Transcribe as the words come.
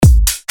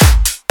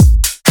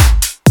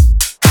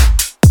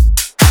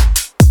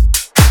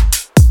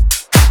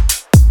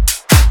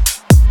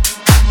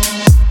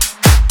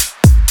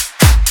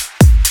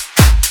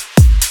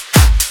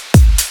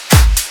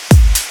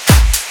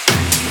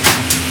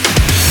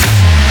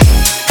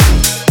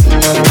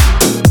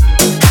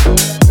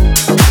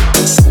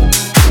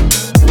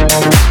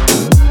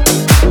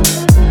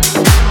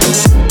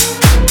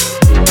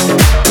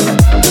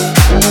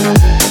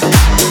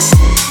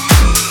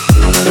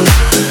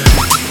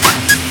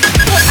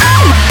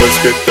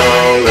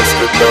let's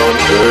get down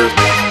to earth.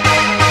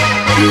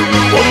 Give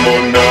you one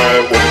more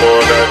night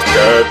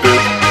together.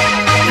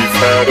 We've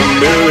had a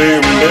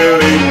million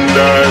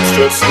nights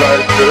just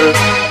like this.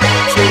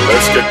 So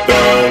let's get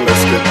down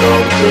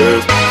to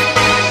earth.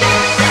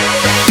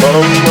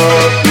 Mama,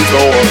 please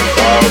don't wanna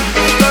stop.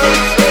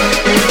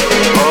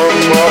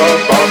 Mama,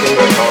 about to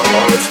let my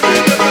heart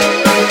speak.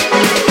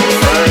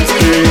 Friends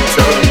keep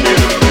telling me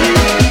to leave.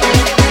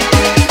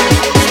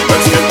 So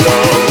let's get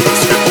down to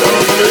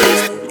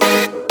earth.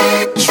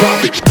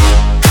 Drop it.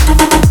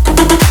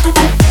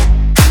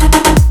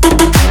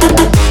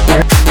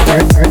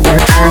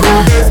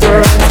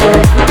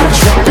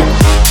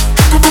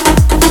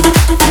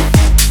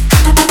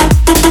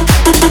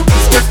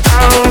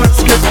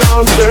 Let's get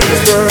down to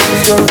earth.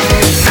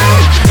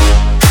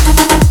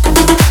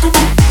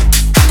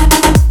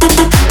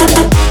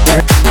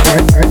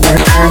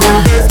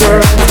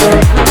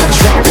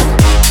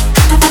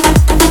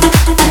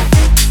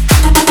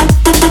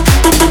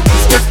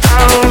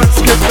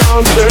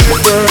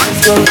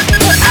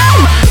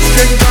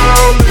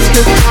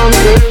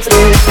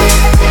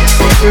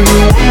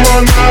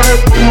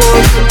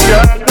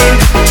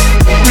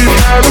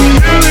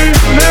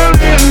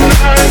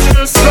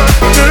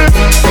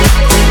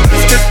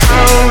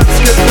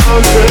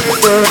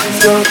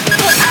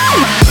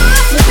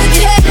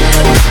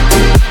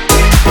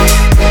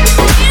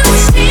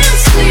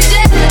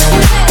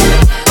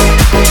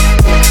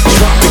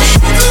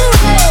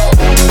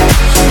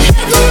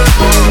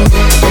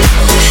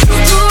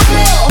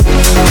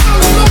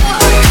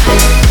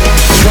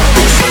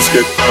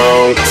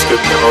 Let's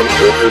get down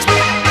to earth.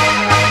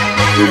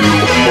 Give you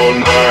one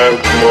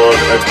more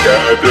night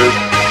together.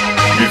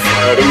 We've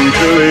had a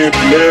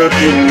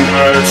million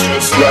nights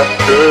just like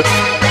this.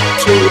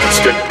 So let's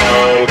get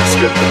down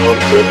to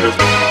earth.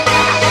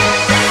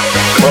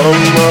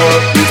 Mama,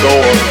 please don't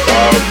wanna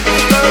stop.